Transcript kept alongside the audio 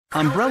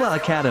Umbrella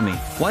Academy: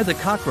 Why the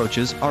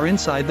Cockroaches Are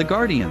Inside the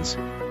Guardians.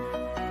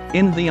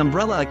 In the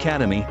Umbrella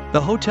Academy, the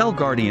hotel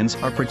guardians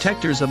are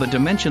protectors of a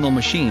dimensional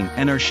machine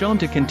and are shown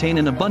to contain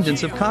an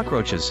abundance of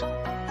cockroaches.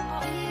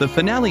 The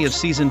finale of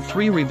Season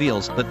 3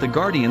 reveals that the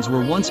guardians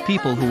were once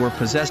people who were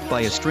possessed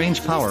by a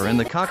strange power, and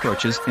the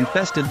cockroaches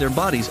infested their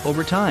bodies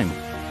over time.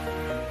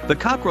 The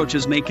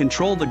cockroaches may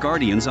control the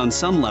guardians on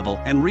some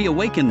level and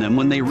reawaken them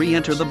when they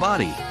re-enter the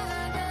body.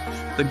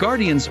 The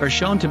Guardians are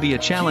shown to be a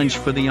challenge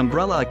for the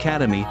Umbrella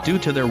Academy due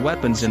to their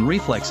weapons and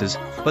reflexes,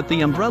 but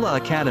the Umbrella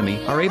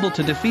Academy are able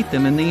to defeat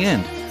them in the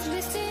end.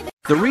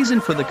 The reason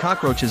for the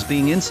cockroaches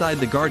being inside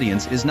the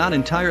Guardians is not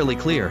entirely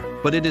clear,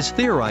 but it is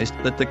theorized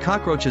that the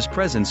cockroaches'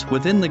 presence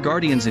within the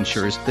Guardians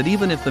ensures that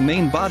even if the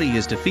main body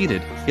is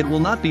defeated, it will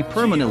not be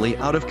permanently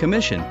out of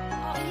commission.